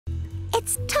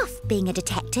It's tough being a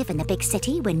detective in the big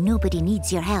city when nobody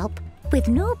needs your help. With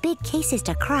no big cases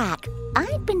to crack,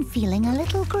 I've been feeling a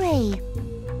little grey.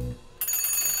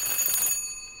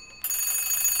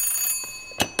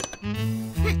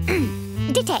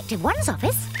 Detective 1's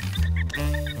office.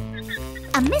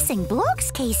 A missing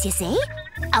blocks case, you see?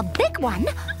 A big one.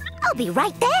 I'll be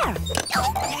right there.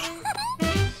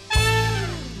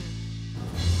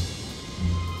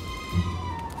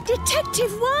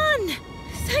 Detective 1!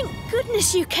 Thank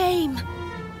goodness you came.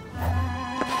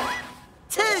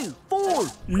 2, 4,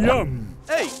 Yum!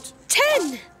 8.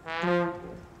 10!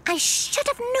 I should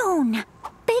have known.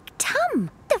 Big Tum,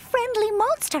 the friendly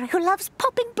monster who loves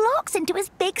popping blocks into his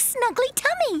big snuggly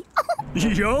tummy.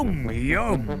 Yum,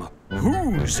 yum!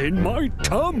 Who's in my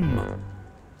tum?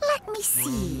 Let me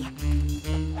see.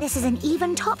 This is an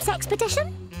even tops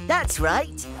expedition? That's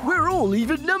right. We're all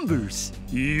even numbers.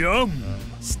 Yum!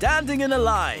 Standing in a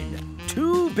line.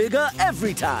 2 bigger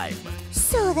every time.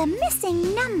 So the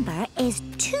missing number is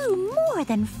 2 more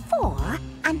than 4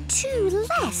 and 2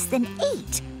 less than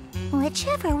 8.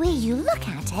 Whichever way you look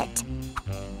at it.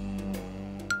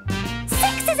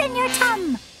 6 is in your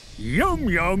tum. Yum,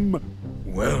 yum!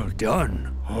 Well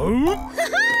done. Huh?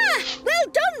 Well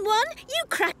done, 1! You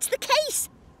cracked the case.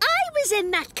 I was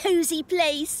in that cosy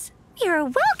place. You're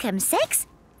welcome, 6.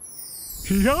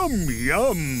 Yum,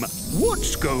 yum!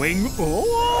 What's going on?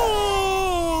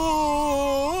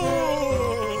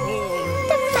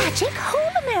 The magic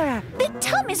hole mirror. Big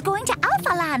Tum is going to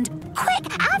Alphaland. Quick,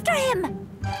 after him.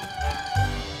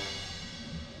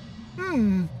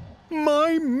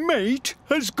 My mate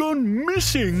has gone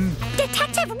missing.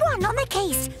 Detective 1 on the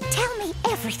case. Tell me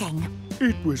everything.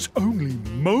 It was only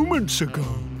moments ago.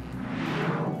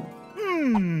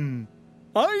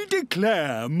 I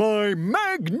declare my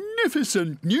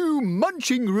magnificent new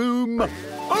munching room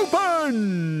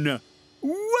open!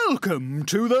 Welcome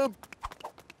to the...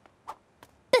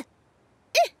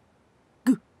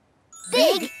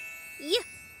 Big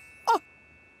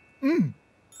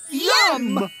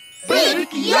Yum!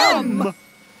 Big Yum!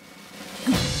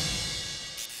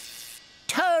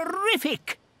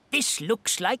 Terrific! This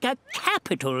looks like a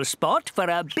capital spot for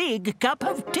a big cup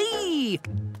of tea.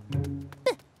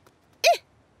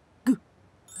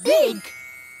 Big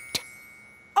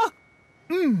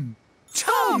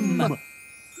Tum!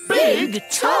 Big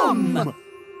Tum!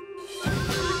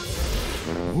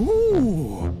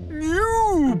 Ooh,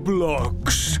 new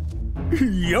blocks!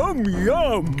 Yum,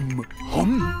 yum!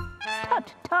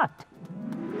 Tut, tut.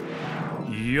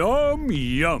 Yum,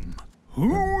 yum!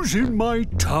 Who's in my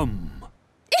tum?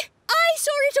 I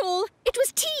saw it all. It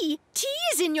was tea. Tea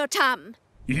is in your tum.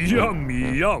 Yum,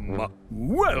 yum!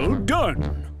 Well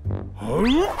done!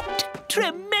 Huh?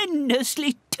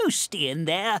 Tremendously toasty in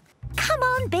there. Come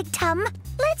on, Big Tum.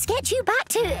 Let's get you back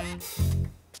to...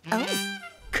 Oh,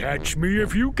 Catch me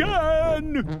if you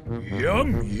can!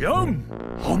 Yum, yum!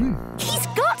 he's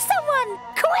got someone!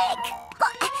 Quick!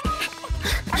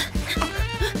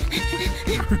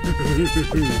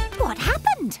 What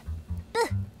happened?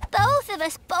 Both of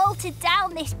us bolted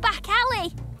down this back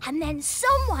alley, and then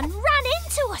someone ran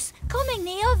into us, coming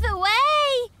the other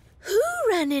way. Who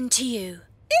ran into you?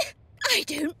 I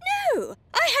don't know.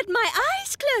 I had my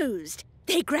eyes closed.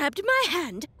 They grabbed my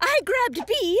hand. I grabbed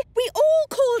Bee. We all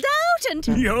called out and...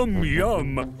 Yum,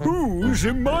 yum! Who's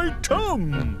in my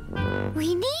tum?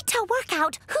 We need to work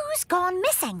out who's gone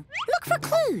missing. Look for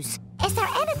clues. Is there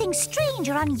anything strange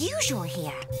or unusual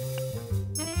here?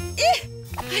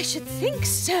 I should think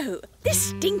so. This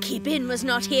stinky bin was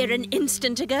not here an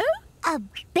instant ago. A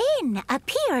bin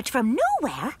appeared from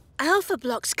nowhere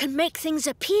Alphablocks can make things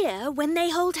appear when they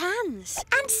hold hands.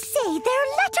 and say their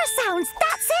letter sounds.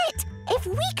 That's it! If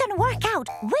we can work out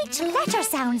which letter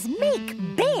sounds make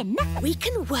bin... We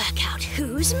can work out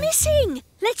who's missing.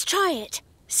 Let's try it.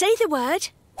 Say the word.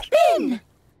 Bin!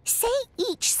 Say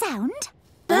each sound.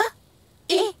 Bin.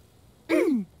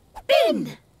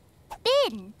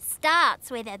 Bin starts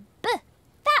with a B.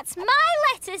 That's my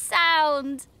letter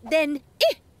sound. Then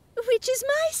I, which is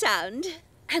my sound.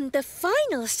 And the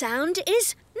final sound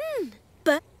is n.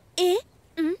 Bin.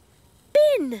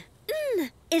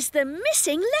 N is the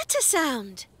missing letter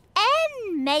sound.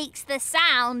 N makes the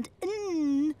sound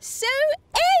N. So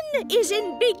N is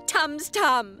in Big Tum's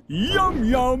tum. Yum,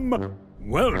 yum!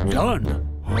 Well done!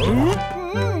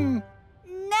 Huh?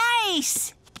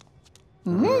 Nice!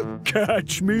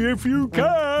 Catch me if you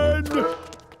can!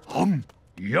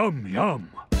 Yum, yum!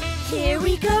 Here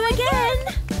we go again.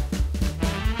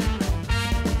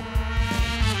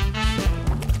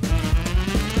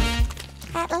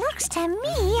 It looks to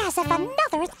me as if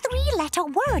another 3-letter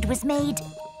word was made.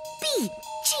 B,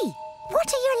 G,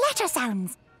 What are your letter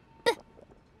sounds? B,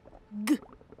 g,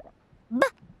 b,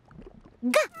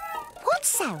 g. What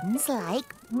sounds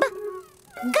like b,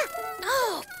 g?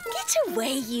 Oh, get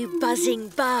away, you buzzing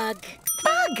bug.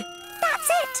 Bug! That's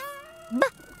it! B,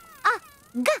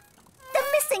 g. The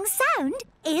missing sound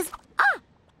is a.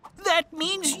 That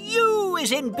means you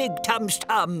is in Big Tum's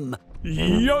tum.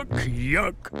 Yuck,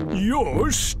 yuck.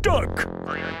 You're stuck.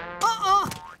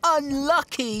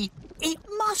 Unlucky. It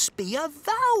must be a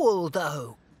vowel,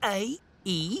 though. A,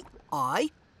 E,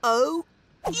 I, O,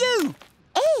 U.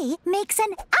 A makes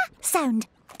an a sound.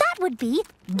 That would be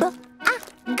b, a,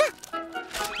 g.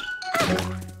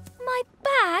 My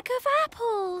bag of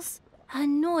apples.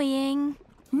 Annoying.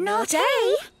 Not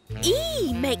A.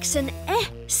 E makes an eh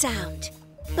sound.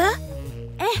 B,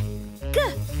 eh, g.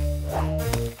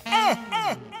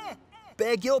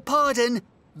 Beg your pardon.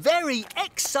 Very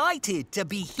excited to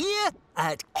be here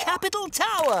at Capital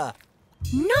Tower.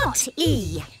 Not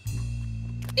E.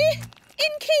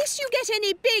 In case you get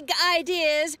any big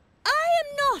ideas, I am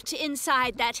not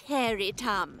inside that hairy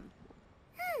tum.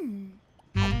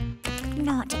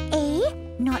 Not A,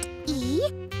 not E,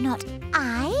 not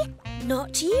I.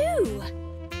 Not you.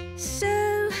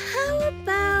 So how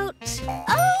about...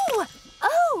 O!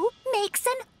 O makes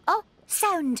an O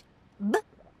sound. B,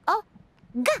 O,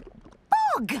 g.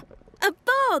 Bog. A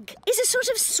bog is a sort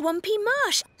of swampy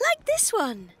marsh, like this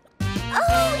one.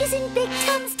 O is in Big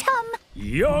Tum's tum.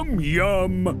 Yum,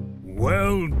 yum.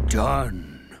 Well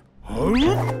done. Huh?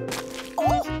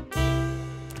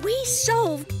 We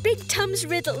solved Big Tum's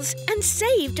riddles and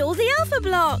saved all the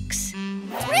Alphablocks.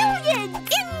 Brilliant!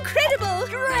 Incredible!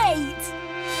 Great!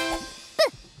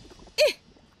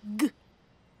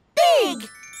 Big!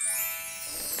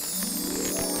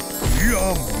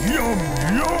 Yum, yum,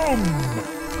 yum.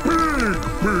 Big,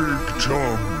 big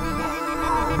tum.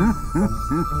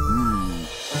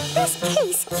 This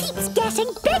case keeps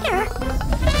getting bigger.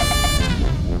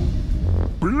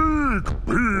 Big,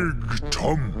 big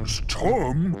Tum's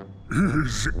tum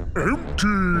is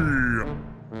empty.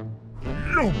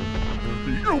 Yum,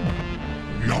 yum,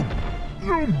 yum,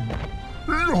 yum,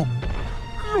 yum,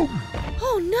 yum.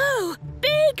 Oh no!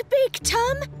 Big, big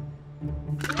tum!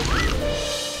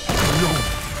 Yum,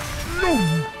 yum.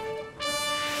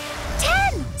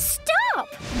 10! Stop!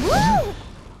 Woo!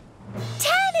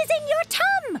 10 is in your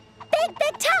tum! Big,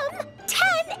 big tum! 10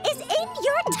 is in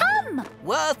your tum!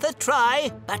 Worth a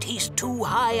try, but he's too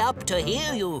high up to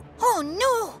hear you. Oh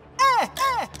no!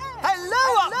 Hello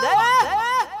up there!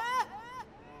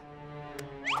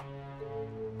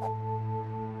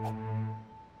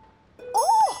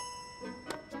 Oh!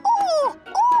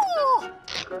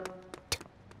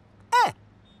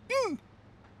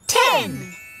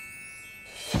 10.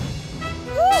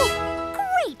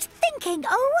 Great thinking,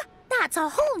 O! That's a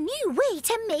whole new way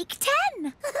to make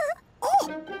 10!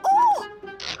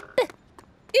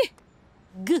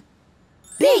 G.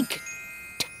 Big.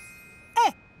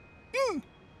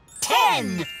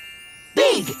 10.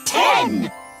 Big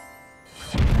 10.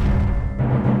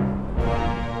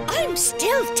 I'm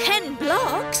still 10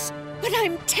 blocks, but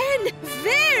I'm 10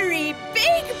 very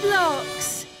big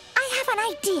blocks. I have an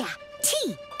idea.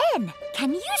 T, N,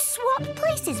 can you swap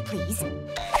places, please?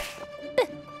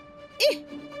 G.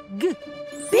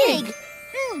 Big.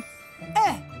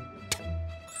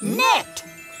 Net.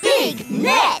 Big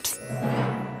net.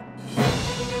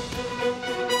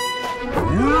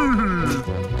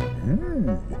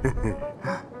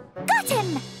 Got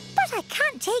him! But I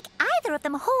can't take either of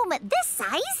them home at this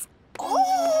size.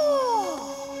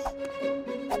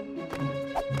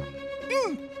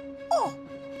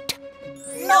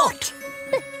 Not.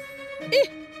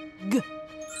 G.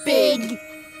 Big.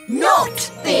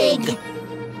 Not big.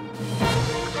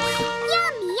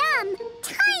 Yum, yum.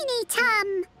 Tiny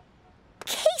tum.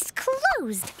 Case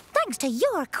closed, thanks to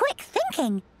your quick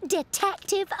thinking,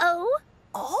 Detective O.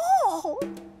 Oh.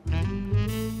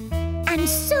 And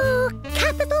so,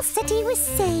 Capital City was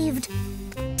saved.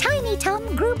 Tiny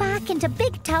Tum grew back into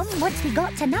Big Tum once we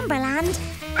got to Numberland,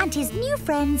 and his new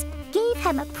friends gave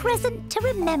him a present to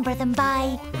remember them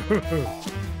by.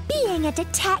 Being a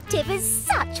detective is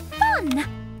such fun!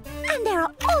 And there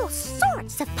are all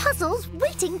sorts of puzzles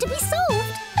waiting to be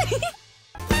solved.